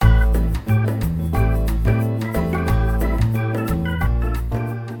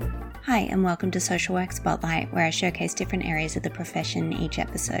and welcome to Social Work Spotlight, where I showcase different areas of the profession each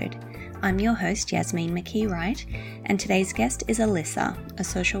episode. I'm your host, Yasmin McKee-Wright, and today's guest is Alyssa, a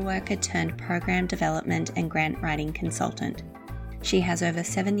social worker turned program development and grant writing consultant. She has over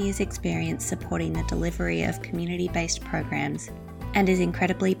 7 years' experience supporting the delivery of community-based programs and is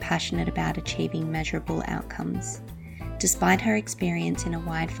incredibly passionate about achieving measurable outcomes. Despite her experience in a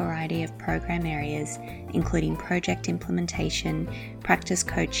wide variety of program areas, including project implementation, practice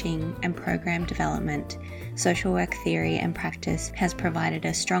coaching, and program development, social work theory and practice has provided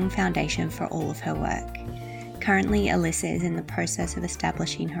a strong foundation for all of her work. Currently, Alyssa is in the process of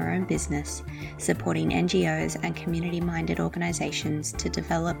establishing her own business, supporting NGOs and community-minded organisations to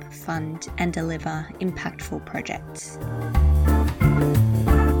develop, fund, and deliver impactful projects.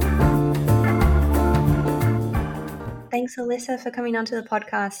 Thanks, Alyssa, for coming onto the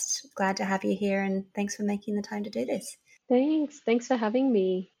podcast. Glad to have you here, and thanks for making the time to do this. Thanks for having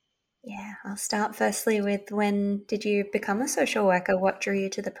me. Yeah, I'll start firstly with, when did you become a social worker? What drew you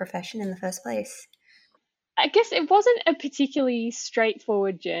to the profession in the first place? I guess it wasn't a particularly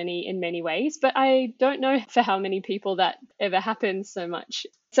straightforward journey in many ways, but I don't know for how many people that ever happens so much.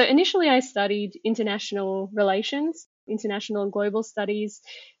 So initially I studied international relations, international and global studies,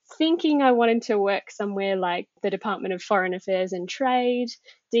 thinking I wanted to work somewhere like the Department of Foreign Affairs and Trade,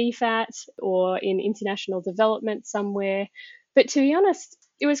 DFAT, or in international development somewhere. But to be honest,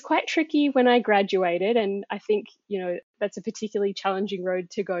 it was quite tricky when I graduated, and I think, that's a particularly challenging road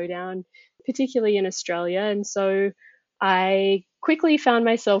to go down, particularly in Australia. And so I quickly found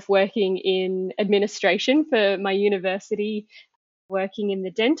myself working in administration for my university, working in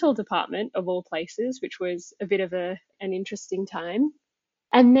the dental department of all places, which was a bit of an interesting time.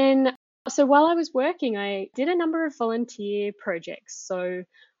 And then, so while I was working, I did a number of volunteer projects. So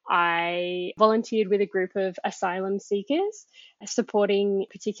I volunteered with a group of asylum seekers, supporting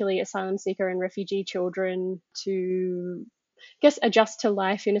particularly asylum seeker and refugee children to adjust to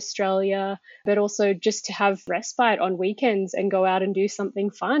life in Australia, but also just to have respite on weekends and go out and do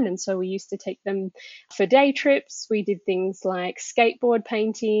something fun. And so we used to take them for day trips. We did things like skateboard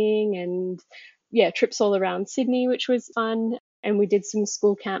painting and trips all around Sydney, which was fun. And we did some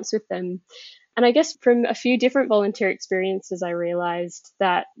school camps with them. And I guess from a few different volunteer experiences, I realized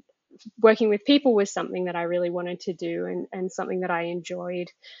that working with people was something that I really wanted to do and something that I enjoyed.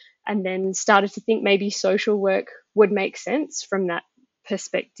 And then started to think maybe social work would make sense from that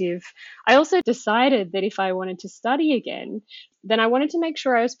perspective. I also decided that if I wanted to study again, then I wanted to make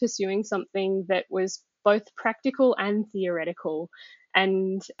sure I was pursuing something that was both practical and theoretical.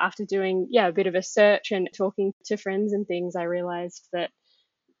 And after doing, a bit of a search and talking to friends and things, I realized that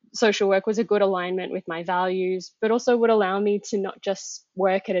social work was a good alignment with my values, but also would allow me to not just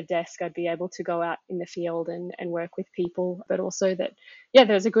work at a desk. I'd be able to go out in the field and work with people, but also that,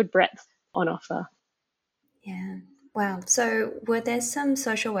 there's a good breadth on offer. Yeah. Wow. So were there some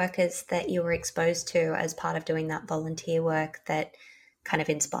social workers that you were exposed to as part of doing that volunteer work that kind of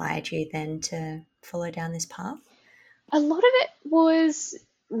inspired you then to follow down this path? A lot of it was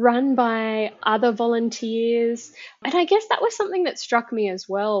run by other volunteers. And I guess that was something that struck me as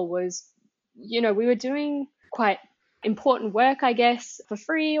well was, we were doing quite important work, I guess, for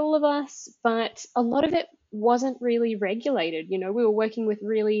free, all of us, but a lot of it wasn't really regulated. We were working with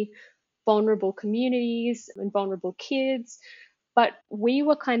really vulnerable communities and vulnerable kids, but we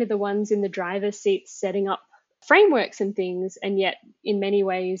were kind of the ones in the driver's seat setting up frameworks and things. And yet, in many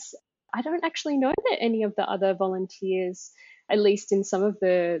ways, I don't actually know that any of the other volunteers, at least in some of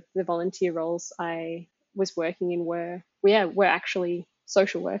the volunteer roles I was working in, were actually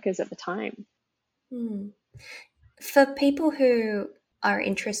social workers at the time. For people who are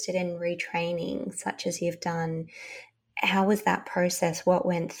interested in retraining, such as you've done, how was that process? What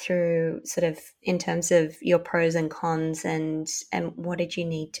went through sort of in terms of your pros and cons, and what did you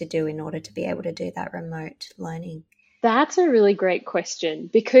need to do in order to be able to do that remote learning? That's a really great question,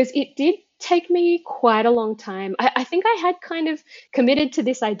 because it did take me quite a long time. I think I had kind of committed to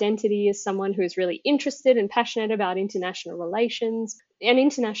this identity as someone who is really interested and passionate about international relations and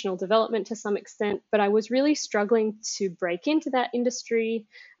international development to some extent, but I was really struggling to break into that industry.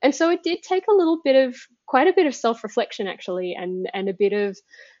 And so it did take quite a bit of self-reflection actually, and a bit of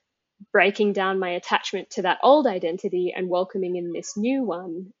breaking down my attachment to that old identity and welcoming in this new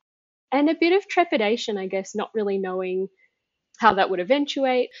one. And a bit of trepidation, I guess, not really knowing how that would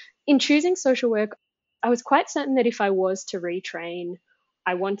eventuate. In choosing social work, I was quite certain that if I was to retrain,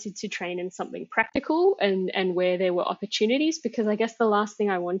 I wanted to train in something practical and where there were opportunities, because I guess the last thing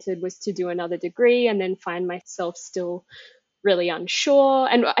I wanted was to do another degree and then find myself still really unsure.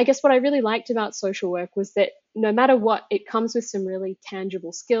 And I guess what I really liked about social work was that no matter what, it comes with some really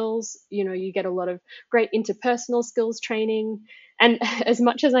tangible skills. You get a lot of great interpersonal skills training. And as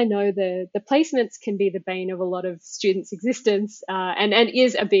much as I know the placements can be the bane of a lot of students' existence, and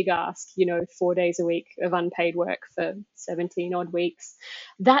is a big ask, 4 days a week of unpaid work for 17 odd weeks.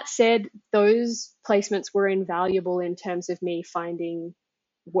 That said, those placements were invaluable in terms of me finding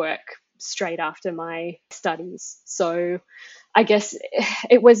work straight after my studies. So I guess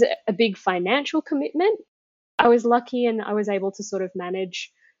it was a big financial commitment. I was lucky and I was able to sort of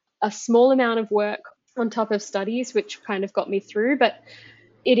manage a small amount of work on top of studies, which kind of got me through. But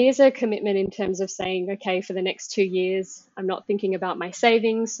it is a commitment in terms of saying, okay, for the next 2 years, I'm not thinking about my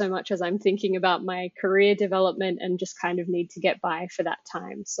savings so much as I'm thinking about my career development and just kind of need to get by for that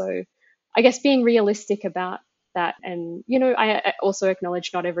time. So I guess being realistic about that. And, I also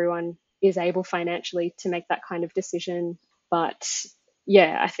acknowledge not everyone is able financially to make that kind of decision. But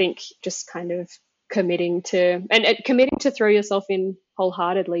yeah, I think just kind of committing to throw yourself in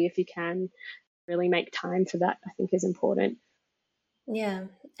wholeheartedly if you can, really make time for that, I think is important. Yeah.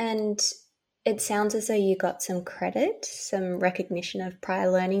 And it sounds as though you got some credit, some recognition of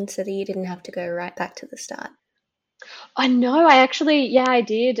prior learning so that you didn't have to go right back to the start. I know. I actually, yeah, I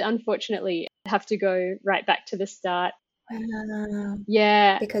did, unfortunately, have to go right back to the start. Wow.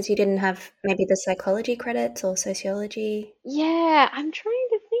 Yeah. Because you didn't have maybe the psychology credits or sociology. Yeah. I'm trying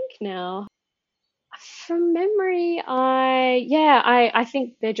to think now. From memory, I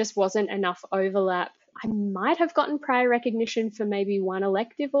think there just wasn't enough overlap. I might have gotten prior recognition for maybe one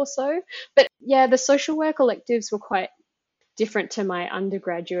elective or so. But yeah, the social work electives were quite different to my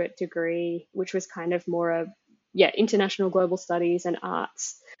undergraduate degree, which was kind of more international global studies and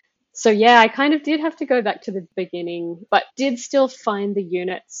arts. So yeah, I kind of did have to go back to the beginning, but did still find the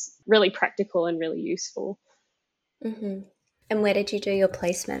units really practical and really useful. Mm-hmm. And where did you do your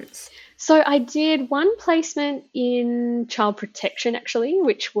placements? So I did one placement in child protection, actually,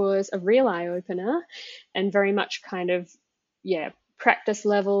 which was a real eye opener and very much kind of, practice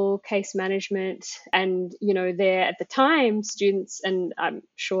level case management. And, there at the time, students, and I'm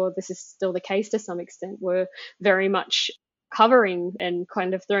sure this is still the case to some extent, were very much covering and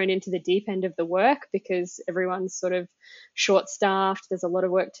kind of thrown into the deep end of the work because everyone's sort of short staffed. There's a lot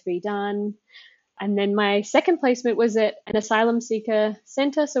of work to be done. And then my second placement was at an asylum seeker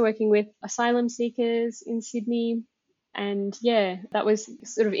centre, so working with asylum seekers in Sydney. And yeah, that was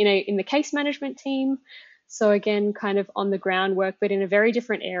sort of in the case management team. So again, kind of on the ground work, but in a very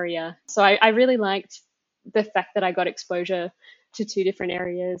different area. So I really liked the fact that I got exposure to two different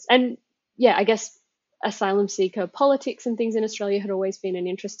areas. And yeah, I guess asylum seeker politics and things in Australia had always been an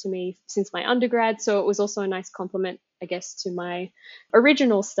interest to me since my undergrad. So it was also a nice complement, I guess, to my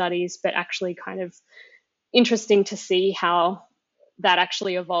original studies, but actually kind of interesting to see how that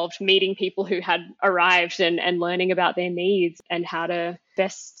actually evolved, meeting people who had arrived and learning about their needs and how to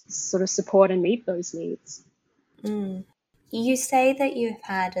best sort of support and meet those needs. Mm. You say that you've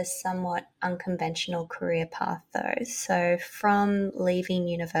had a somewhat unconventional career path, though. So from leaving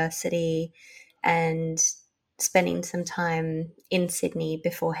university and spending some time in Sydney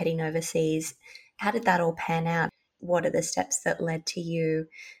before heading overseas, how did that all pan out? What are the steps that led to you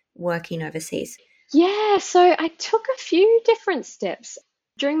working overseas? Yeah, so I took a few different steps.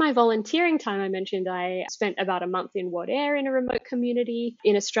 During my volunteering time, I mentioned I spent about a month in Wad Air in a remote community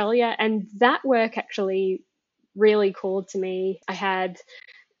in Australia, and that work actually really called to me. I had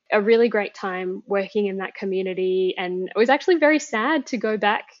a really great time working in that community, and it was actually very sad to go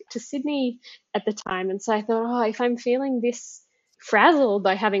back to Sydney at the time. And so I thought, oh, if I'm feeling this frazzled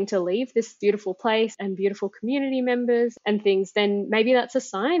by having to leave this beautiful place and beautiful community members and things, then maybe that's a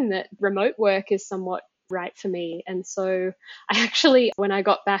sign that remote work is somewhat right for me. And so I actually, when I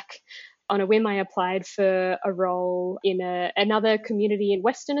got back on a whim, I applied for a role in another community in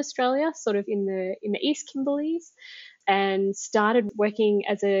Western Australia, sort of in the East Kimberleys, and started working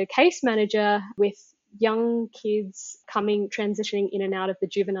as a case manager with young kids transitioning in and out of the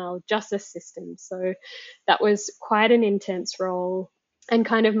juvenile justice system. So that was quite an intense role and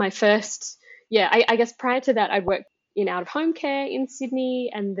kind of my first, I guess prior to that, I'd worked in out of home care in Sydney,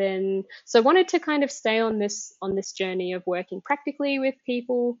 and then so wanted to kind of stay on this journey of working practically with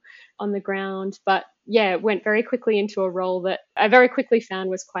people on the ground. But yeah, went very quickly into a role that I very quickly found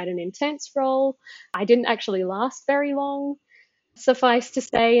was quite an intense role. I didn't actually last very long. Suffice to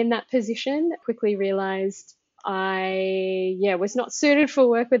say, in that position, quickly realized I was not suited for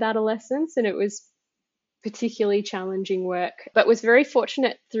work with adolescents, and it was particularly challenging work, but was very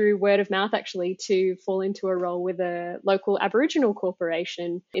fortunate through word of mouth actually to fall into a role with a local Aboriginal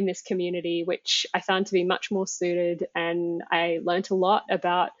corporation in this community, which I found to be much more suited. And I learnt a lot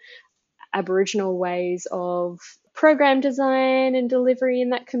about Aboriginal ways of program design and delivery in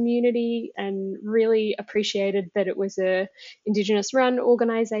that community, and really appreciated that it was a Indigenous run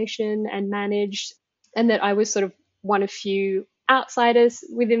organisation and managed, and that I was sort of one of few outsiders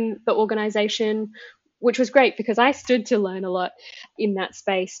within the organisation, which was great because I stood to learn a lot in that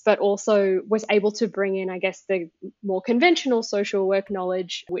space, but also was able to bring in, I guess, the more conventional social work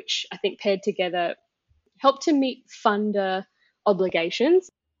knowledge, which I think paired together helped to meet funder obligations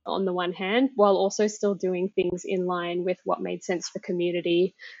on the one hand, while also still doing things in line with what made sense for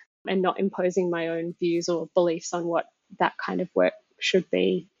community and not imposing my own views or beliefs on what that kind of work should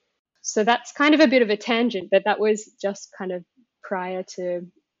be. So that's kind of a bit of a tangent, but that was just kind of prior to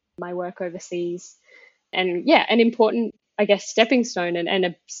my work overseas. And yeah, an important, I guess, stepping stone and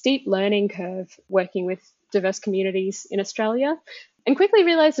a steep learning curve working with diverse communities in Australia. And quickly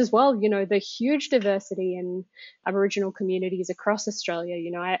realized as well, the huge diversity in Aboriginal communities across Australia.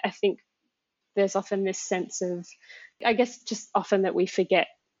 I think there's often this sense of, I guess, just often that we forget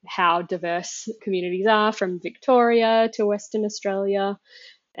how diverse communities are from Victoria to Western Australia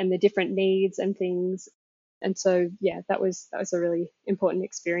and the different needs and things. And so, yeah, that was a really important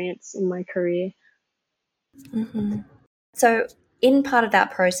experience in my career. Mm-hmm. So in part of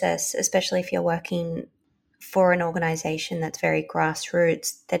that process, especially if you're working for an organisation that's very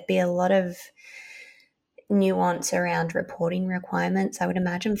grassroots, there'd be a lot of nuance around reporting requirements, I would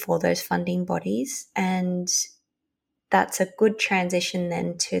imagine, for those funding bodies. And that's a good transition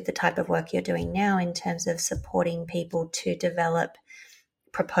then to the type of work you're doing now in terms of supporting people to develop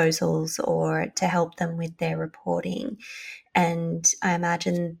proposals or to help them with their reporting. And I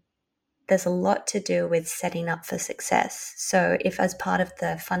imagine there's a lot to do with setting up for success. So if as part of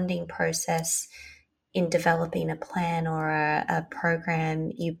the funding process in developing a plan or a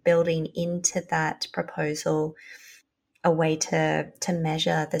program, you building into that proposal a way to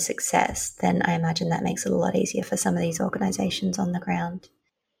measure the success, then I imagine that makes it a lot easier for some of these organizations on the ground.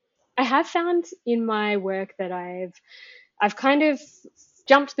 I have found in my work that I've kind of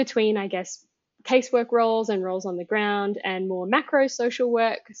jumped between, I guess, casework roles and roles on the ground and more macro social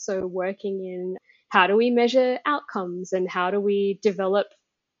work. So working in how do we measure outcomes and how do we develop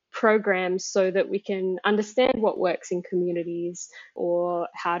programs so that we can understand what works in communities, or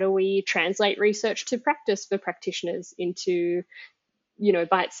how do we translate research to practice for practitioners into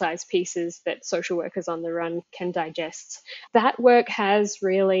bite-sized pieces that social workers on the run can digest. That work has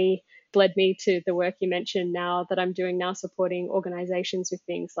really led me to the work you mentioned now that I'm doing now, supporting organizations with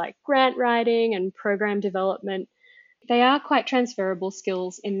things like grant writing and program development. They are quite transferable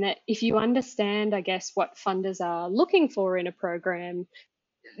skills in that if you understand, I guess, what funders are looking for in a program,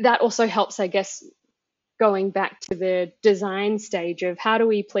 that also helps, I guess, going back to the design stage of how do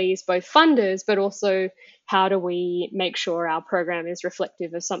we please both funders, but also how do we make sure our program is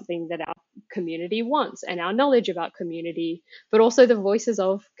reflective of something that our community wants and our knowledge about community, but also the voices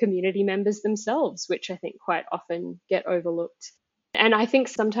of community members themselves, which I think quite often get overlooked. And I think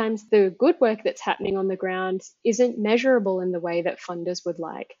sometimes the good work that's happening on the ground isn't measurable in the way that funders would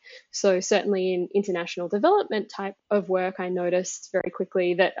like. So certainly in international development type of work, I noticed very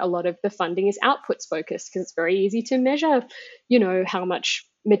quickly that a lot of the funding is outputs focused because it's very easy to measure, how much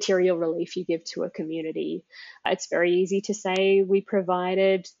material relief you give to a community. It's very easy to say we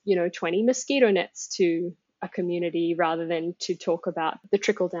provided, 20 mosquito nets to a community rather than to talk about the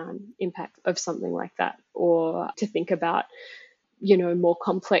trickle down impact of something like that, or to think about more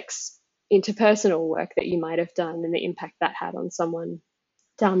complex interpersonal work that you might have done and the impact that had on someone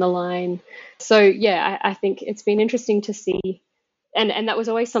down the line. So yeah, I think it's been interesting to see. And that was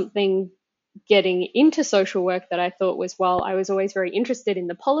always something getting into social work that I thought was, while I was always very interested in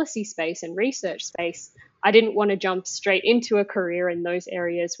the policy space and research space, I didn't want to jump straight into a career in those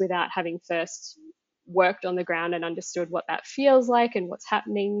areas without having first worked on the ground and understood what that feels like and what's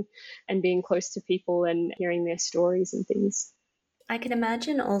happening and being close to people and hearing their stories and things. I can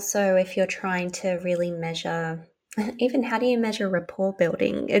imagine also if you're trying to really measure, even how do you measure rapport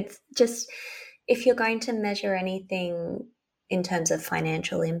building? It's just, if you're going to measure anything in terms of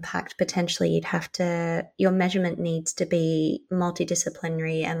financial impact, potentially your measurement needs to be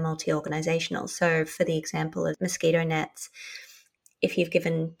multidisciplinary and multi-organizational. So for the example of mosquito nets, if you've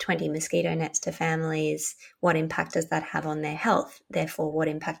given 20 mosquito nets to families, what impact does that have on their health? Therefore, what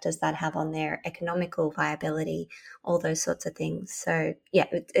impact does that have on their economical viability? All those sorts of things. So yeah,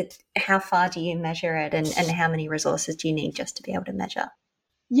 how far do you measure it and how many resources do you need just to be able to measure?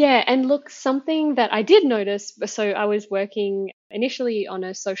 Yeah, and look, something that I did notice, so I was working initially on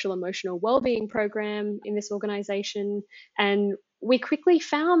a social emotional wellbeing program in this organization, and we quickly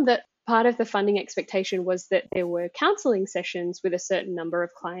found that part of the funding expectation was that there were counseling sessions with a certain number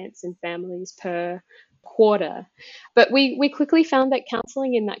of clients and families per quarter. But we quickly found that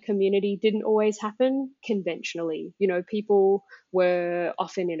counseling in that community didn't always happen conventionally. You know, people were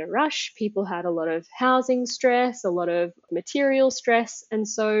often in a rush. People had a lot of housing stress, a lot of material stress. And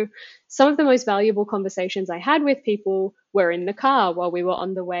so some of the most valuable conversations I had with people were in the car while we were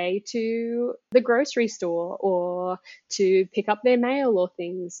on the way to the grocery store or to pick up their mail or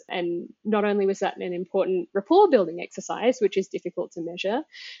things. And not only was that an important rapport building exercise, which is difficult to measure,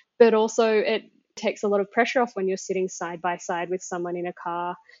 but also it takes a lot of pressure off when you're sitting side by side with someone in a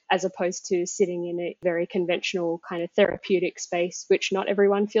car as opposed to sitting in a very conventional kind of therapeutic space, which not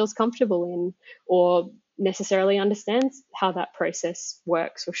everyone feels comfortable in or necessarily understands how that process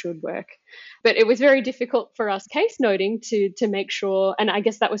works or should work. But it was very difficult for us case noting to make sure, and I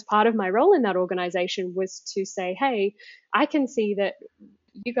guess that was part of my role in that organization, was to say, hey, I can see that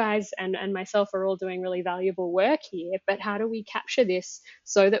you guys and myself are all doing really valuable work here, but how do we capture this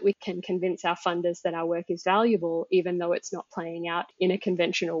so that we can convince our funders that our work is valuable, even though it's not playing out in a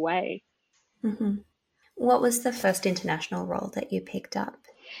conventional way? Mm-hmm. What was the first international role that you picked up?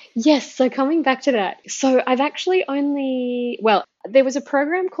 Yes, so coming back to that, so I've actually only, well, there was a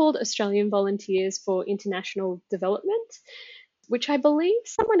program called Australian Volunteers for International Development, which I believe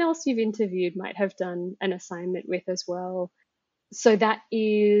someone else you've interviewed might have done an assignment with as well. So that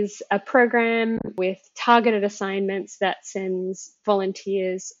is a program with targeted assignments that sends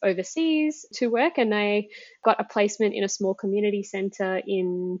volunteers overseas to work. And I got a placement in a small community center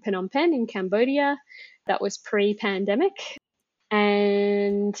in Phnom Penh in Cambodia. That was pre-pandemic.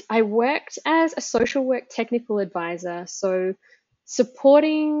 And I worked as a social work technical advisor. So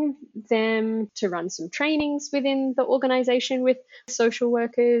supporting them to run some trainings within the organization with social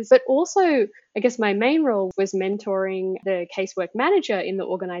workers, but also, I guess my main role was mentoring the casework manager in the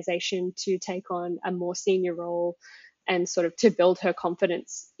organization to take on a more senior role and sort of to build her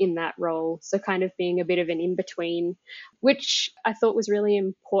confidence in that role. So kind of being a bit of an in-between, which I thought was really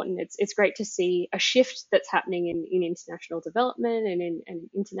important. It's great to see a shift that's happening in international development and in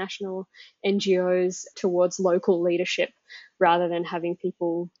international NGOs towards local leadership rather than having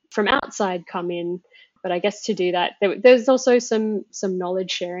people from outside come in. But I guess to do that, there's also some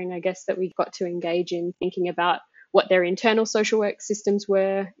knowledge sharing, I guess, that we got to engage in, thinking about what their internal social work systems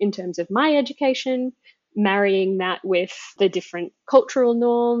were in terms of my education, marrying that with the different cultural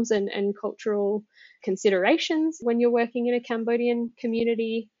norms and cultural considerations when you're working in a Cambodian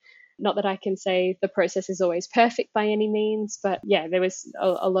community. Not that I can say the process is always perfect by any means, but yeah, there was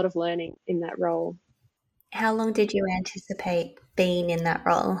a lot of learning in that role. How long did you anticipate being in that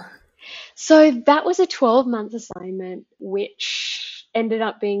role? So that was a 12-month assignment, which ended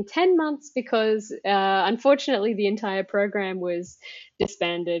up being 10 months because unfortunately the entire program was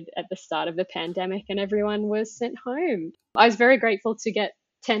disbanded at the start of the pandemic and everyone was sent home. I was very grateful to get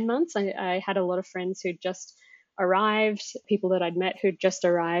 10 months. I had a lot of friends who'd just arrived, people that I'd met who'd just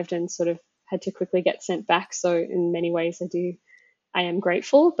arrived and sort of had to quickly get sent back. So in many ways, I am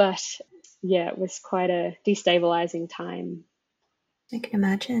grateful, but yeah, it was quite a destabilizing time. I can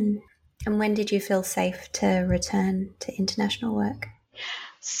imagine. And when did you feel safe to return to international work?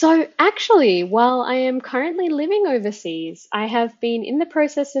 So, actually, while I am currently living overseas, I have been in the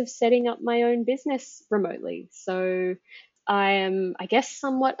process of setting up my own business remotely. So, I am, I guess,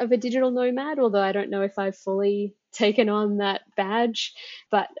 somewhat of a digital nomad, although I don't know if I've fully taken on that badge.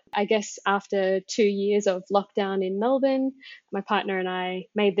 But I guess after 2 years of lockdown in Melbourne, my partner and I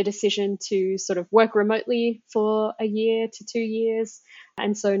made the decision to sort of work remotely for a year to 2 years.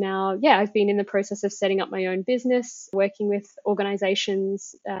 And so now, yeah, I've been in the process of setting up my own business, working with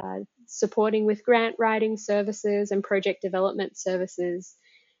organizations, supporting with grant writing services and project development services,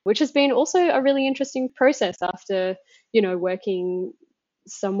 which has been also a really interesting process after, working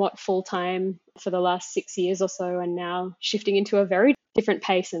somewhat full time for the last 6 years or so and now shifting into a very different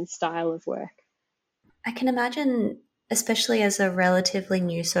pace and style of work. I can imagine, especially as a relatively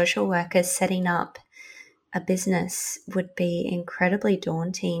new social worker, setting up a business would be incredibly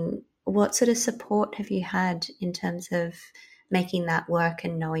daunting. What sort of support have you had in terms of making that work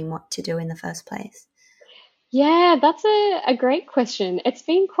and knowing what to do in the first place? Yeah, that's a great question. It's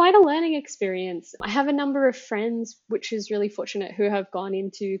been quite a learning experience. I have a number of friends, which is really fortunate, who have gone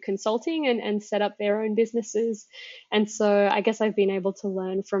into consulting and set up their own businesses. And so I guess I've been able to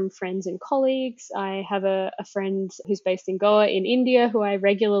learn from friends and colleagues. I have a friend who's based in Goa in India who I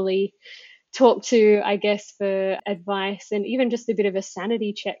regularly talk to, I guess, for advice and even just a bit of a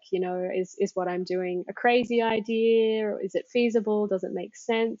sanity check, is what I'm doing a crazy idea, or is it feasible? Does it make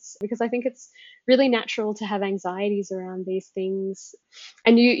sense? Because I think it's really natural to have anxieties around these things.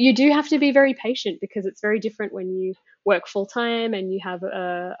 And you do have to be very patient, because it's very different when you work full time and you have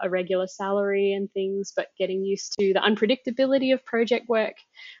a regular salary and things, but getting used to the unpredictability of project work.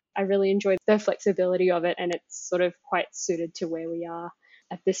 I really enjoy the flexibility of it, and it's sort of quite suited to where we are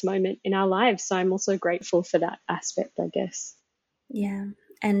at this moment in our lives. So I'm also grateful for that aspect, I guess. Yeah.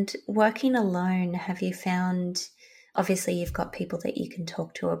 And working alone, have you found, obviously, you've got people that you can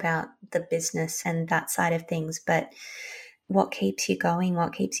talk to about the business and that side of things, but what keeps you going?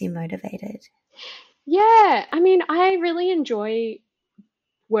 What keeps you motivated? Yeah, I mean, I really enjoy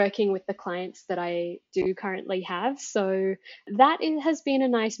working with the clients that I do currently have. So has been a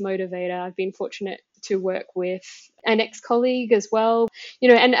nice motivator. I've been fortunate to work with an ex-colleague as well,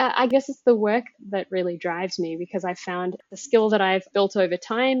 and I guess it's the work that really drives me, because I found the skill that I've built over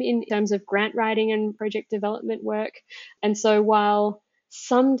time in terms of grant writing and project development work. And so while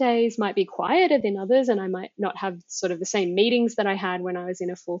some days might be quieter than others, and I might not have sort of the same meetings that I had when I was in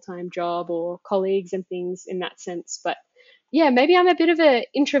a full-time job, or colleagues and things in that sense, but yeah, maybe I'm a bit of an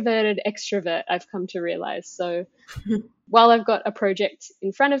introverted extrovert, I've come to realize. So while I've got a project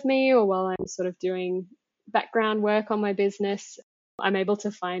in front of me, or while I'm sort of doing background work on my business, I'm able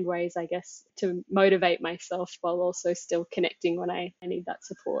to find ways, I guess, to motivate myself while also still connecting when I need that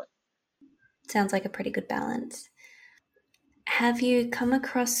support. Sounds like a pretty good balance. Have you come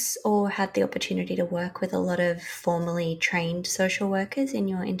across or had the opportunity to work with a lot of formally trained social workers in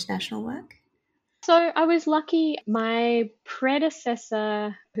your international work? So I was lucky. My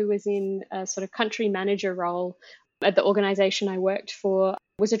predecessor, who was in a sort of country manager role at the organization I worked for,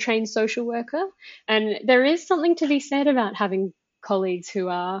 was a trained social worker. And there is something to be said about having colleagues who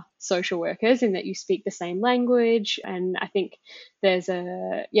are social workers, in that you speak the same language. And I think there's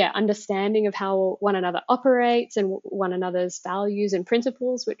understanding of how one another operates and one another's values and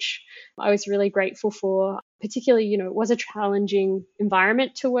principles, which I was really grateful for. Particularly, it was a challenging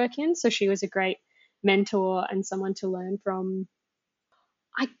environment to work in. So she was a great mentor and someone to learn from.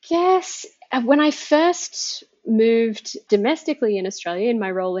 I guess when I first moved domestically in Australia, in my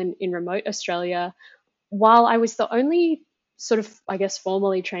role in remote Australia, while I was the only sort of, I guess,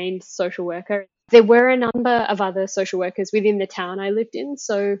 formally trained social worker, there were a number of other social workers within the town I lived in.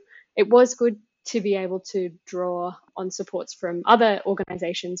 So it was good to be able to draw on supports from other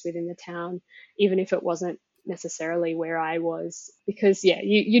organizations within the town, even if it wasn't necessarily where I was, because, yeah,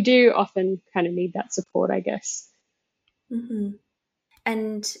 you do often kind of need that support, I guess. Mm-hmm.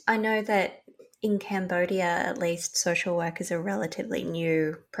 And I know that in Cambodia, at least, social work is a relatively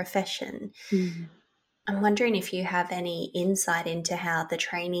new profession. Mm. I'm wondering if you have any insight into how the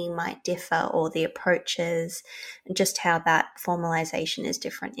training might differ, or the approaches, and just how that formalization is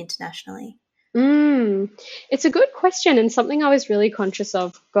different internationally. It's a good question, and something I was really conscious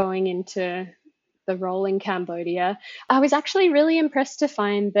of going into the role in Cambodia. I was actually really impressed to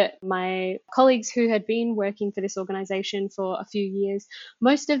find that my colleagues who had been working for this organization for a few years,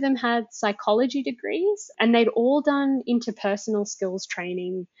 most of them had psychology degrees, and they'd all done interpersonal skills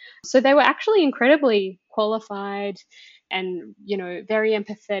training. So they were actually incredibly qualified and, very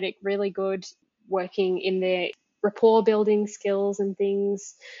empathetic, really good working in their rapport building skills and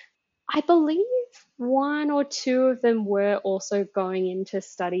things. I believe one or two of them were also going in to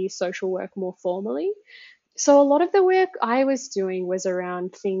study social work more formally. So a lot of the work I was doing was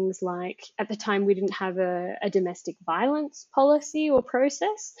around things like, at the time, we didn't have a domestic violence policy or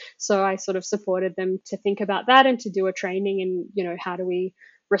process. So I sort of supported them to think about that and to do a training in, how do we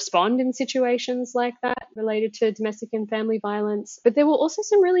respond in situations like that related to domestic and family violence. But there were also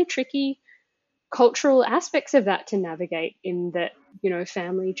some really tricky cultural aspects of that to navigate, in that,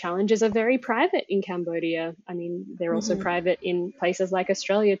 family challenges are very private in Cambodia. I mean, they're also Mm-hmm. private in places like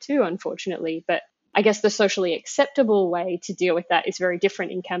Australia too, unfortunately. But I guess the socially acceptable way to deal with that is very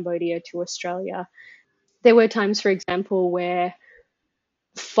different in Cambodia to Australia. There were times, for example, where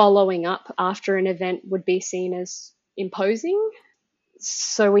following up after an event would be seen as imposing.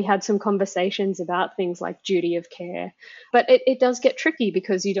 So we had some conversations about things like duty of care. But it does get tricky,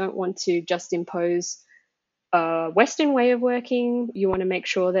 because you don't want to just impose a Western way of working. You want to make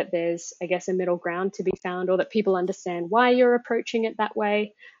sure that there's, I guess, a middle ground to be found, or that people understand why you're approaching it that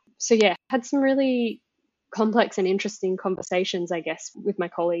way. So, yeah, had some really complex and interesting conversations, I guess, with my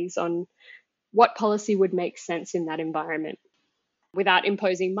colleagues on what policy would make sense in that environment without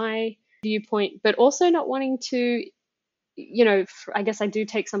imposing my viewpoint, but also not wanting to, I guess I do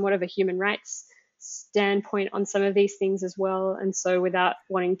take somewhat of a human rights standpoint on some of these things as well. And so without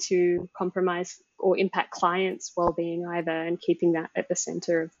wanting to compromise or impact clients' well-being either, and keeping that at the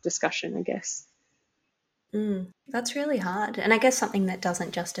center of discussion, I guess. That's really hard. And I guess something that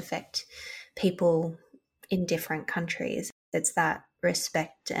doesn't just affect people in different countries. It's that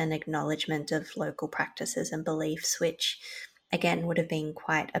respect and acknowledgement of local practices and beliefs, which again would have been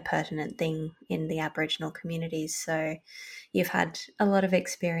quite a pertinent thing in the Aboriginal communities. So you've had a lot of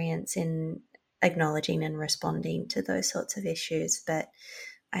experience in acknowledging and responding to those sorts of issues, but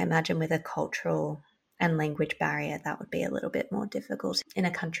I imagine with a cultural and language barrier, that would be a little bit more difficult in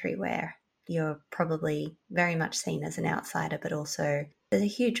a country where you're probably very much seen as an outsider, but also there's a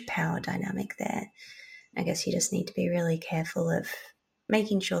huge power dynamic there. I guess you just need to be really careful of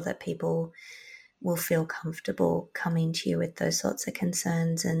making sure that people will feel comfortable coming to you with those sorts of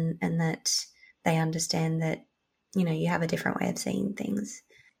concerns, and that they understand that, you know, you have a different way of seeing things.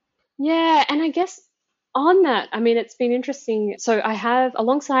 Yeah, and I guess on that, I mean, it's been interesting. So I have,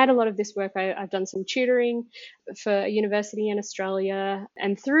 alongside a lot of this work, I've done some tutoring for a university in Australia,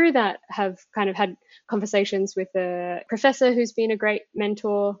 and through that have kind of had conversations with a professor who's been a great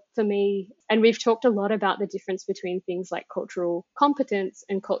mentor for me. And we've talked a lot about the difference between things like cultural competence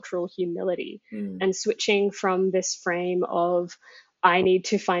and cultural humility, and switching from this frame of I need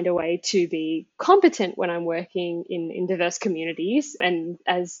to find a way to be competent when I'm working in diverse communities, and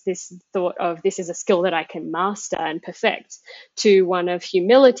as this thought of this is a skill that I can master and perfect, to one of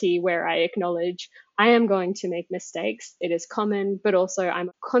humility where I acknowledge I am going to make mistakes. It is common, but also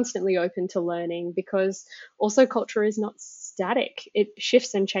I'm constantly open to learning, because also culture is not static. It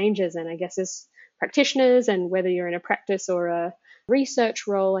shifts and changes. And I guess as practitioners, and whether you're in a practice or a research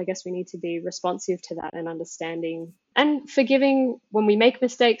role, I guess we need to be responsive to that and understanding and forgiving when we make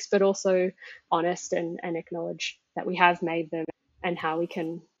mistakes, but also honest and acknowledge that we have made them and how we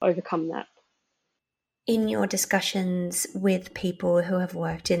can overcome that. In your discussions with people who have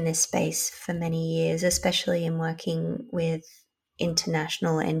worked in this space for many years, especially in working with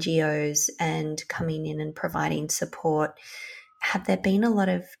international NGOs and coming in and providing support, have there been a lot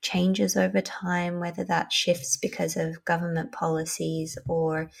of changes over time, whether that shifts because of government policies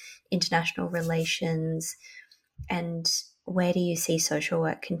or international relations? And where do you see social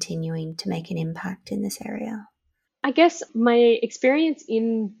work continuing to make an impact in this area? I guess my experience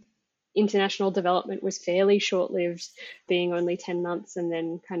in international development was fairly short-lived, being only 10 months and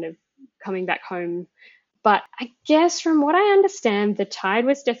then kind of coming back home. But I guess from what I understand, the tide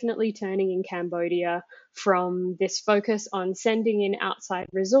was definitely turning in Cambodia from this focus on sending in outside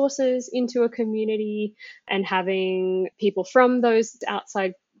resources into a community and having people from those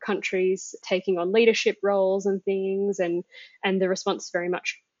outside countries taking on leadership roles and things, and the response very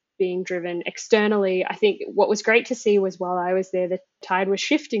much being driven externally. I think what was great to see was while I was there, the tide was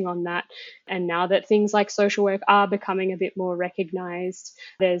shifting on that. And now that things like social work are becoming a bit more recognized,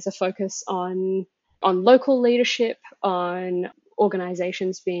 there's a focus on local leadership, on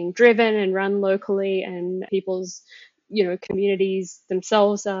organizations being driven and run locally, and people's communities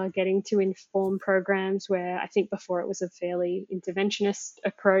themselves are getting to inform programs, where I think before it was a fairly interventionist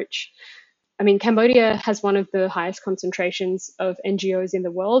approach. I mean, Cambodia has one of the highest concentrations of NGOs in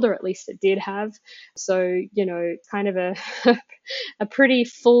the world, or at least it did have. So, kind of a a pretty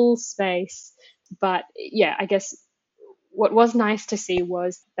full space. But yeah, I guess what was nice to see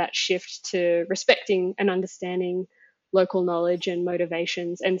was that shift to respecting and understanding local knowledge and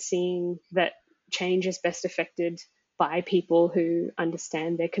motivations, and seeing that change is best affected by people who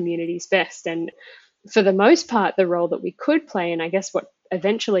understand their communities best. And for the most part, the role that we could play, and I guess what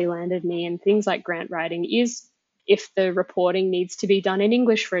eventually landed me in things like grant writing, is if the reporting needs to be done in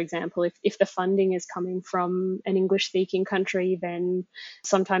English, for example, if the funding is coming from an English-speaking country, then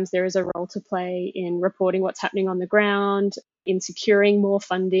sometimes there is a role to play in reporting what's happening on the ground, in securing more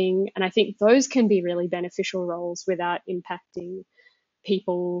funding. And I think those can be really beneficial roles without impacting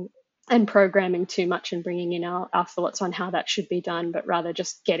people and programming too much and bringing in our thoughts on how that should be done, but rather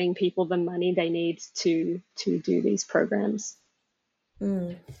just getting people the money they need to do these programs.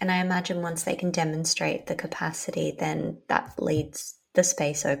 And I imagine once they can demonstrate the capacity, then that leaves the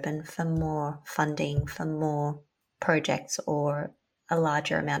space open for more funding, for more projects, or a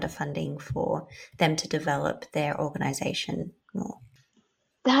larger amount of funding for them to develop their organisation more.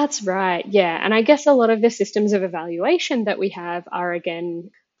 That's right, yeah. And I guess a lot of the systems of evaluation that we have are,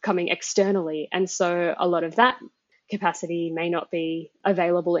 again, coming externally. And so a lot of that capacity may not be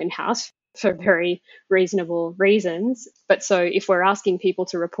available in-house for very reasonable reasons. But so if we're asking people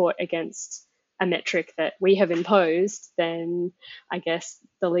to report against a metric that we have imposed, then I guess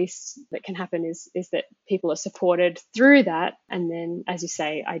the least that can happen is that people are supported through that. And then, as you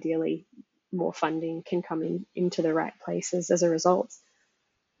say, ideally more funding can come into the right places as a result.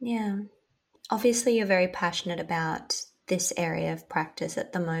 Yeah. Obviously, you're very passionate about this area of practice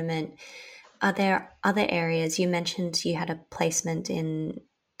at the moment. Are there other areas? You mentioned you had a placement in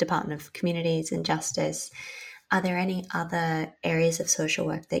Department of Communities and Justice. Are there any other areas of social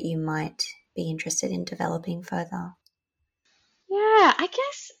work that you might be interested in developing further? Yeah, I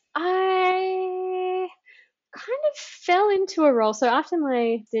guess I kind of fell into a role. So after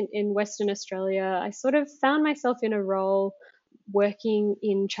my stint in Western Australia, I sort of found myself in a role working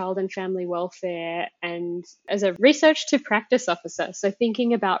in child and family welfare and as a research to practice officer. So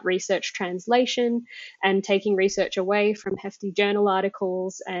thinking about research translation and taking research away from hefty journal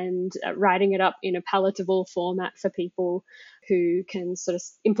articles and writing it up in a palatable format for people who can sort of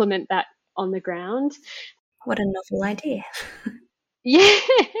implement that on the ground. What a novel idea. Yeah.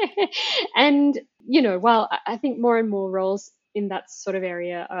 And, while I think more and more roles in that sort of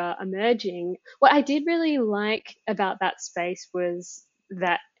area are emerging, what I did really like about that space was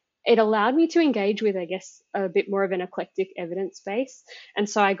that it allowed me to engage with, I guess, a bit more of an eclectic evidence base. And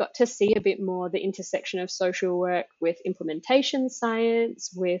so I got to see a bit more the intersection of social work with implementation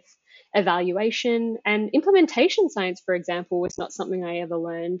science, with evaluation. And implementation science, for example, was not something I ever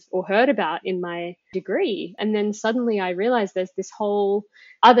learned or heard about in my degree. And then suddenly I realized there's this whole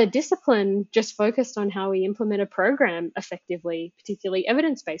other discipline just focused on how we implement a program effectively, particularly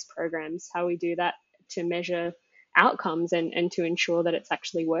evidence based programs, how we do that to measure outcomes and to ensure that it's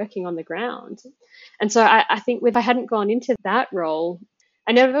actually working on the ground. And so I think if I hadn't gone into that role,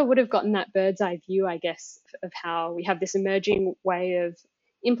 I never would have gotten that bird's eye view, I guess, of how we have this emerging way of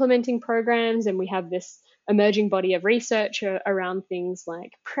implementing programs and we have this emerging body of research around things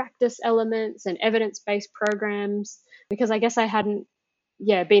like practice elements and evidence based programs, because I guess I hadn't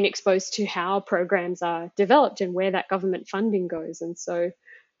been exposed to how programs are developed and where that government funding goes. And so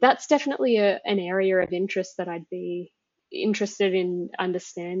that's definitely an area of interest that I'd be interested in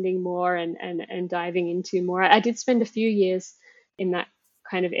understanding more and diving into more. I did spend a few years in that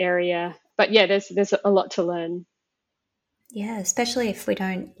kind of area, but yeah, there's a lot to learn. Yeah, especially if we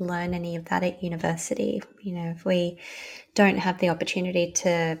don't learn any of that at university. If we don't have the opportunity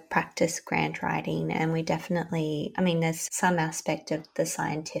to practice grant writing, and we definitely, there's some aspect of the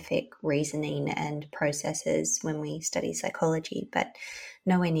scientific reasoning and processes when we study psychology, but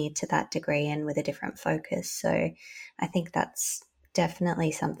nowhere near to that degree and with a different focus. So I think that's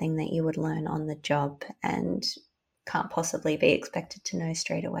definitely something that you would learn on the job and can't possibly be expected to know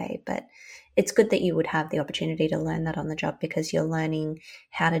straight away. But it's good that you would have the opportunity to learn that on the job because you're learning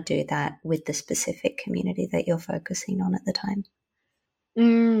how to do that with the specific community that you're focusing on at the time.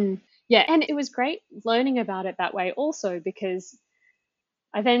 Yeah, and it was great learning about it that way also because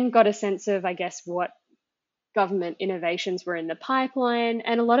I then got a sense of, I guess, what government innovations were in the pipeline.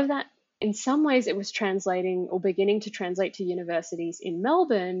 And a lot of that, in some ways, it was translating or beginning to translate to universities in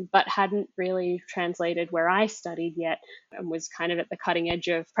Melbourne, but hadn't really translated where I studied yet and was kind of at the cutting edge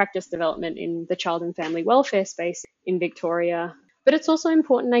of practice development in the child and family welfare space in Victoria. But it's also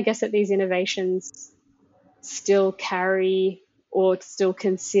important, I guess, that these innovations still carry or still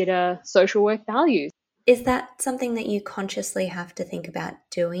consider social work values. Is that something that you consciously have to think about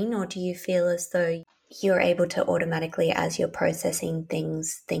doing, or do you feel as though you're able to automatically, as you're processing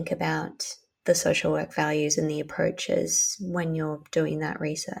things, think about the social work values and the approaches when you're doing that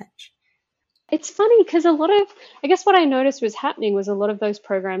research? It's funny because I guess what I noticed was happening was a lot of those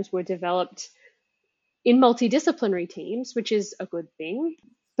programs were developed in multidisciplinary teams, which is a good thing.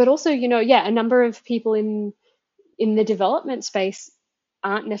 But also, a number of people in the development space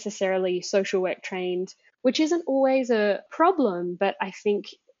aren't necessarily social work trained, which isn't always a problem. But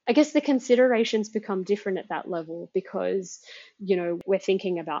I guess the considerations become different at that level because, we're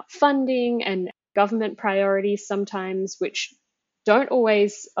thinking about funding and government priorities sometimes, which don't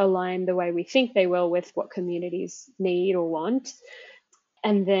always align the way we think they will with what communities need or want.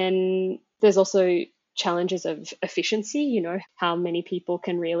 And then there's also challenges of efficiency, how many people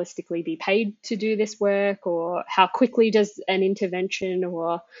can realistically be paid to do this work, or how quickly does an intervention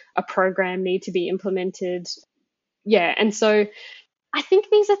or a program need to be implemented. Yeah. And so I think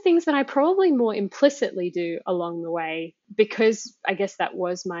these are things that I probably more implicitly do along the way because I guess that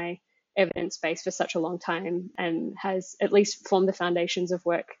was my evidence base for such a long time and has at least formed the foundations of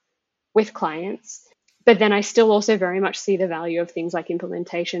work with clients. But then I still also very much see the value of things like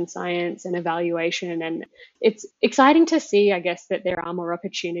implementation science and evaluation. And it's exciting to see, I guess, that there are more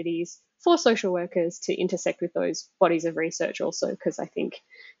opportunities for social workers to intersect with those bodies of research also, because I think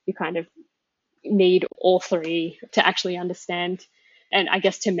you kind of need all three to actually understand and I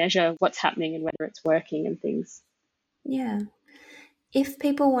guess to measure what's happening and whether it's working and things. Yeah. If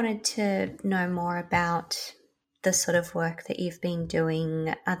people wanted to know more about the sort of work that you've been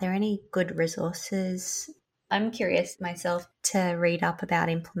doing, are there any good resources? I'm curious myself to read up about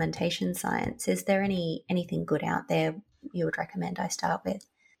implementation science. Is there anything good out there you would recommend I start with?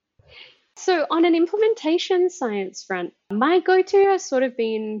 So, on an implementation science front, my go to has sort of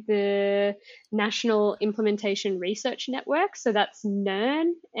been the National Implementation Research Network. So, that's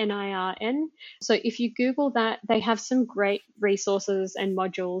NIRN, NIRN. So, if you Google that, they have some great resources and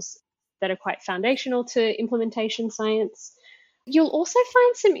modules that are quite foundational to implementation science. You'll also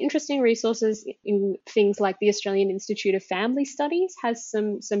find some interesting resources in things like the Australian Institute of Family Studies has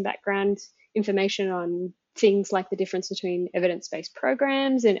some background information on things like the difference between evidence-based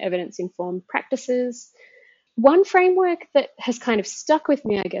programs and evidence-informed practices. One framework that has kind of stuck with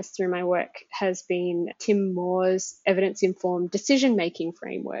me, I guess, through my work has been Tim Moore's evidence-informed decision-making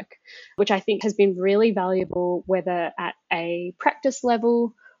framework, which I think has been really valuable, whether at a practice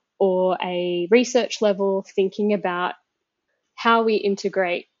level or a research level, thinking about how we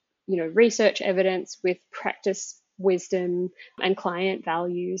integrate, research evidence with practice wisdom and client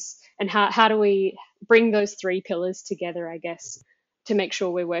values, and how do we bring those three pillars together, I guess, to make sure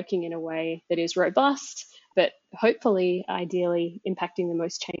we're working in a way that is robust, but hopefully, ideally, impacting the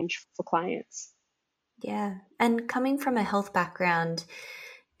most change for clients. Yeah. And coming from a health background,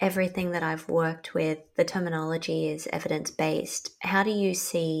 everything that I've worked with, the terminology is evidence-based. How do you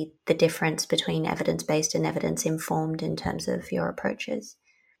see the difference between evidence-based and evidence-informed in terms of your approaches?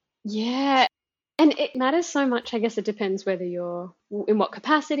 Yeah. And it matters so much. I guess it depends whether you're in what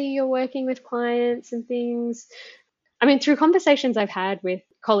capacity you're working with clients and things. I mean, through conversations I've had with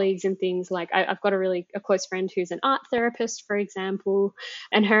colleagues and things, like I've got a close friend who's an art therapist, for example,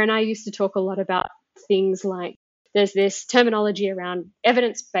 and her and I used to talk a lot about things like there's this terminology around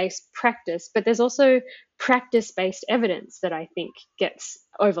evidence-based practice, but there's also practice-based evidence that I think gets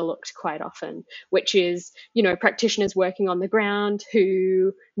overlooked quite often, which is, practitioners working on the ground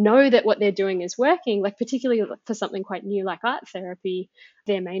who know that what they're doing is working, like particularly for something quite new like art therapy,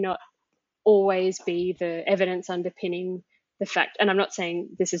 there may not always be the evidence underpinning the fact, and I'm not saying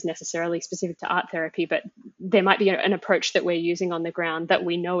this is necessarily specific to art therapy, but there might be an approach that we're using on the ground that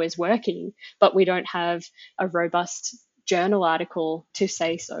we know is working, but we don't have a robust journal article to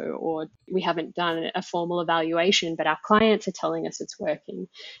say so, or we haven't done a formal evaluation, but our clients are telling us it's working,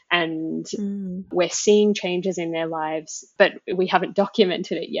 and we're seeing changes in their lives, but we haven't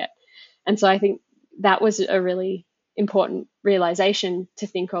documented it yet. And so I think that was a really important realization to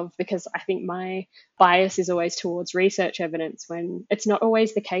think of, because I think my bias is always towards research evidence when it's not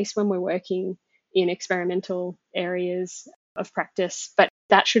always the case when we're working in experimental areas of practice. But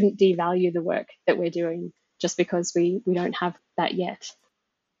that shouldn't devalue the work that we're doing just because we don't have that yet.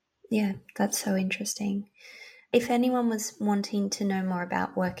 Yeah, that's so interesting. If anyone was wanting to know more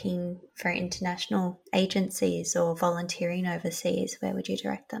about working for international agencies or volunteering overseas, where would you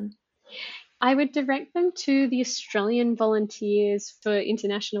direct them? I would direct them to the Australian Volunteers for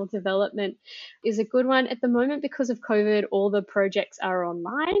International Development is a good one. At the moment, because of COVID, all the projects are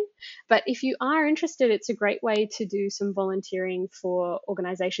online. But if you are interested, it's a great way to do some volunteering for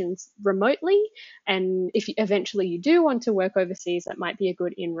organisations remotely. And if eventually you do want to work overseas, that might be a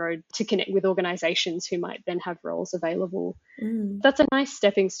good inroad to connect with organisations who might then have roles available. That's a nice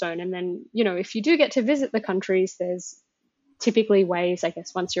stepping stone. And then, if you do get to visit the countries, there's typically ways, I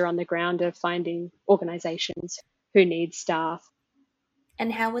guess, once you're on the ground, of finding organizations who need staff.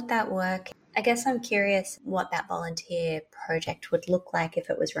 And how would that work? I guess I'm curious what that volunteer project would look like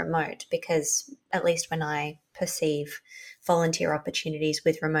if it was remote, because at least when I perceive volunteer opportunities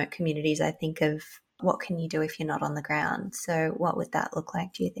with remote communities, I think of what can you do if you're not on the ground? So what would that look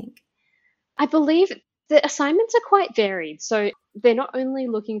like, do you think? I believe the assignments are quite varied. So they're not only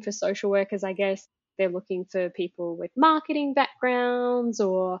looking for social workers, I guess, they're looking for people with marketing backgrounds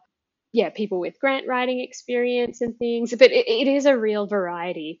or people with grant writing experience and things, but it is a real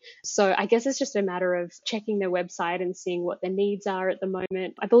variety. So I guess it's just a matter of checking their website and seeing what their needs are at the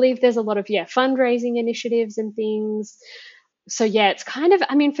moment. I believe there's a lot of, fundraising initiatives and things. So it's kind of,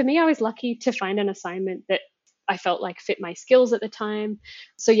 I mean, for me, I was lucky to find an assignment that I felt like fit my skills at the time.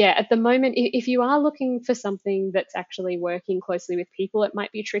 So at the moment, if you are looking for something that's actually working closely with people, it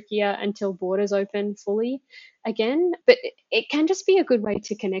might be trickier until borders open fully again. But it can just be a good way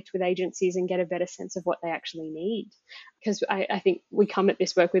to connect with agencies and get a better sense of what they actually need. Because I think we come at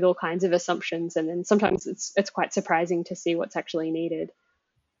this work with all kinds of assumptions, and then sometimes it's quite surprising to see what's actually needed.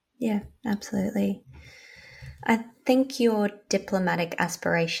 Yeah, absolutely. I think your diplomatic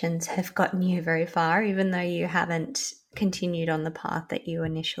aspirations have gotten you very far, even though you haven't continued on the path that you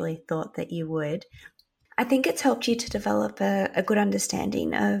initially thought that you would. I think it's helped you to develop a good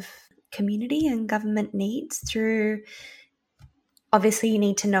understanding of community and government needs through. Obviously, you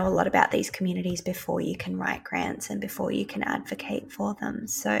need to know a lot about these communities before you can write grants and before you can advocate for them.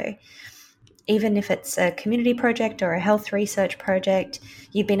 So, even if it's a community project or a health research project,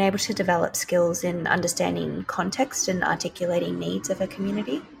 you've been able to develop skills in understanding context and articulating needs of a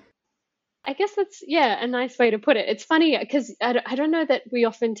community. I guess that's, yeah, a nice way to put it. It's funny because I don't know that we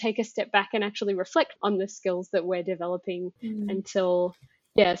often take a step back and actually reflect on the skills that we're developing Mm. until,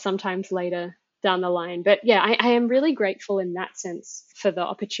 yeah, sometimes later down the line. But yeah, I am really grateful in that sense for the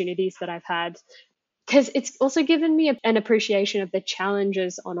opportunities that I've had, because it's also given me an appreciation of the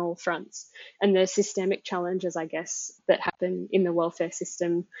challenges on all fronts and the systemic challenges, I guess, that happen in the welfare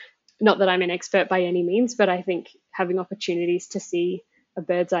system. Not that I'm an expert by any means, but I think having opportunities to see a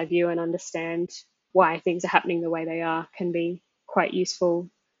bird's eye view and understand why things are happening the way they are can be quite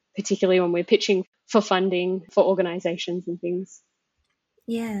useful, particularly when we're pitching for funding for organizations and things.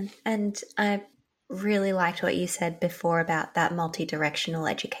 Yeah, and I really liked what you said before about that multi-directional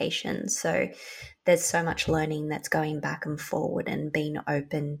education. So there's so much learning that's going back and forward, and being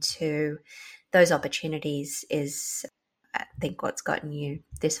open to those opportunities is, I think, what's gotten you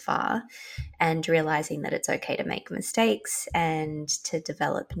this far, and realizing that it's okay to make mistakes and to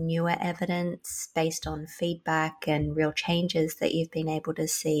develop newer evidence based on feedback and real changes that you've been able to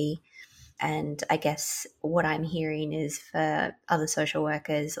see. And I guess what I'm hearing is for other social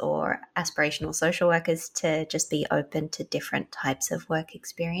workers or aspirational social workers to just be open to different types of work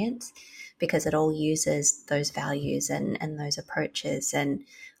experience, because it all uses those values and those approaches and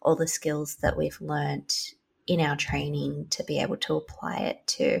all the skills that we've learnt in our training to be able to apply it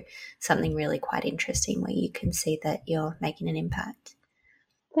to something really quite interesting where you can see that you're making an impact.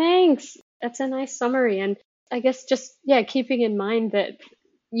 Thanks. That's a nice summary. And I guess just, yeah, keeping in mind that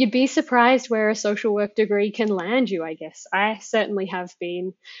you'd be surprised where a social work degree can land you, I guess. I certainly have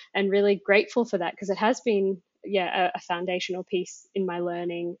been, and really grateful for that because it has been, yeah, a foundational piece in my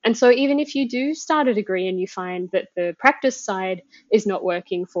learning. And so even if you do start a degree and you find that the practice side is not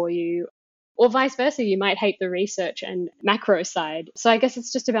working for you, or vice versa, you might hate the research and macro side. So I guess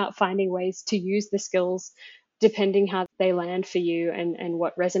it's just about finding ways to use the skills depending how they land for you and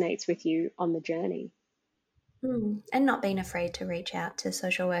what resonates with you on the journey. And not being afraid to reach out to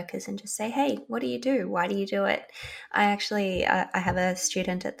social workers and just say, hey, what do you do? Why do you do it? I actually, I have a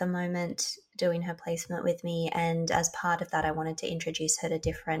student at the moment doing her placement with me. And as part of that, I wanted to introduce her to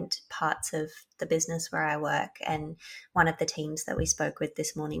different parts of the business where I work. And one of the teams that we spoke with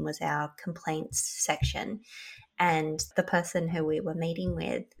this morning was our complaints section. And the person who we were meeting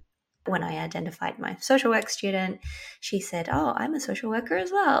with, when I identified my social work student, she said, "Oh, I'm a social worker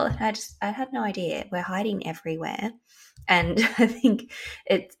as well." And I had no idea. We're hiding everywhere. And I think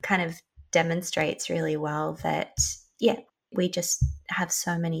it kind of demonstrates really well that, yeah, we just have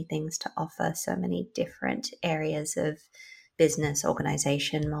so many things to offer, so many different areas of business,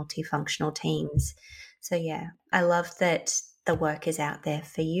 organization, multifunctional teams. So, yeah, I love that the work is out there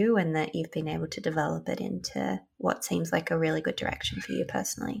for you and that you've been able to develop it into what seems like a really good direction for you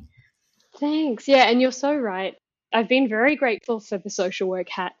personally. Thanks. Yeah, and you're so right. I've been very grateful for the social work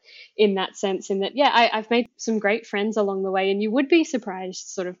hat in that sense, in that, yeah, I've made some great friends along the way. And you would be surprised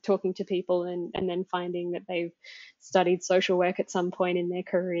sort of talking to people and then finding that they've studied social work at some point in their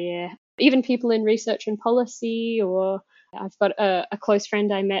career. Even people in research and policy, or I've got a close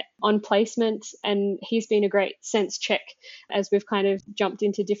friend I met on placement, and he's been a great sense check as we've kind of jumped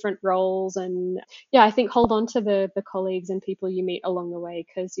into different roles. And yeah, I think hold on to the colleagues and people you meet along the way,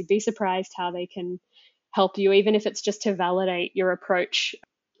 because you'd be surprised how they can help you, even if it's just to validate your approach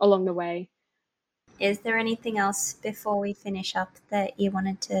along the way. Is there anything else before we finish up that you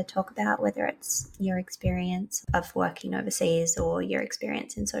wanted to talk about, whether it's your experience of working overseas or your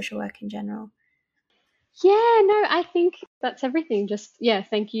experience in social work in general? Yeah, no, I think that's everything. Just, yeah,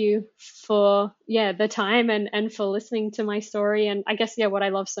 thank you for, yeah, the time and for listening to my story. And I guess, yeah, what I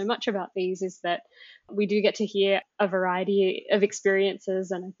love so much about these is that we do get to hear a variety of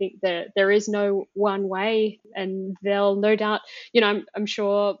experiences. And I think that there is no one way, and they'll no doubt, I'm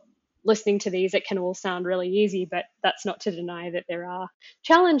sure listening to these, it can all sound really easy, but that's not to deny that there are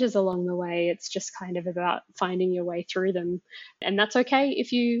challenges along the way. It's just kind of about finding your way through them. And that's okay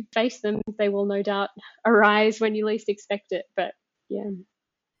if you face them. They will no doubt arise when you least expect it. But yeah,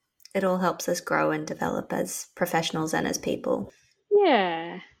 It all helps us grow and develop as professionals and as people.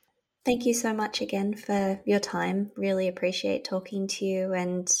 yeah. Thank you so much again for your time. Really appreciate talking to you.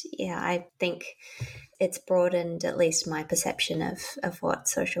 And yeah, I think it's broadened at least my perception of what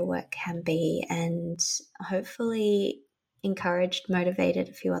social work can be. And hopefully, encouraged, motivated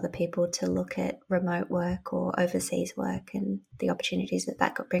a few other people to look at remote work or overseas work and the opportunities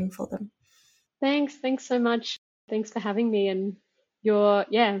that could bring for them. Thanks so much. Thanks for having me and your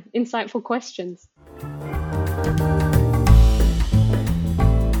insightful questions.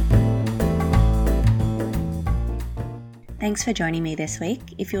 Thanks for joining me this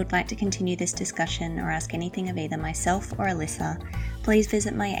week. If you would like to continue this discussion or ask anything of either myself or Alyssa, please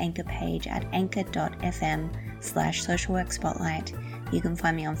visit my Anchor page at anchor.fm/socialworkspotlight. You can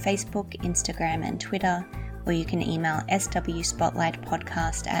find me on Facebook, Instagram and Twitter, or you can email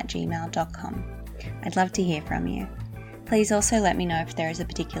swspotlightpodcast@gmail.com. I'd love to hear from you. Please also let me know if there is a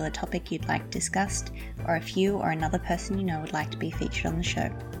particular topic you'd like discussed, or if you or another person you know would like to be featured on the show.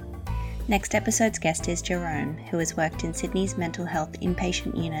 Next episode's guest is Jerome, who has worked in Sydney's mental health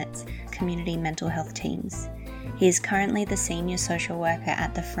inpatient units, community mental health teams. He is currently the senior social worker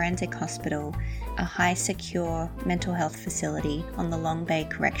at the Forensic Hospital, a high secure mental health facility on the Long Bay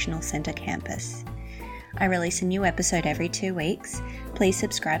Correctional Centre campus. I release a new episode every 2 weeks. Please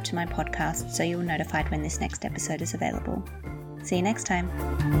subscribe to my podcast so you'll be notified when this next episode is available. See you next time.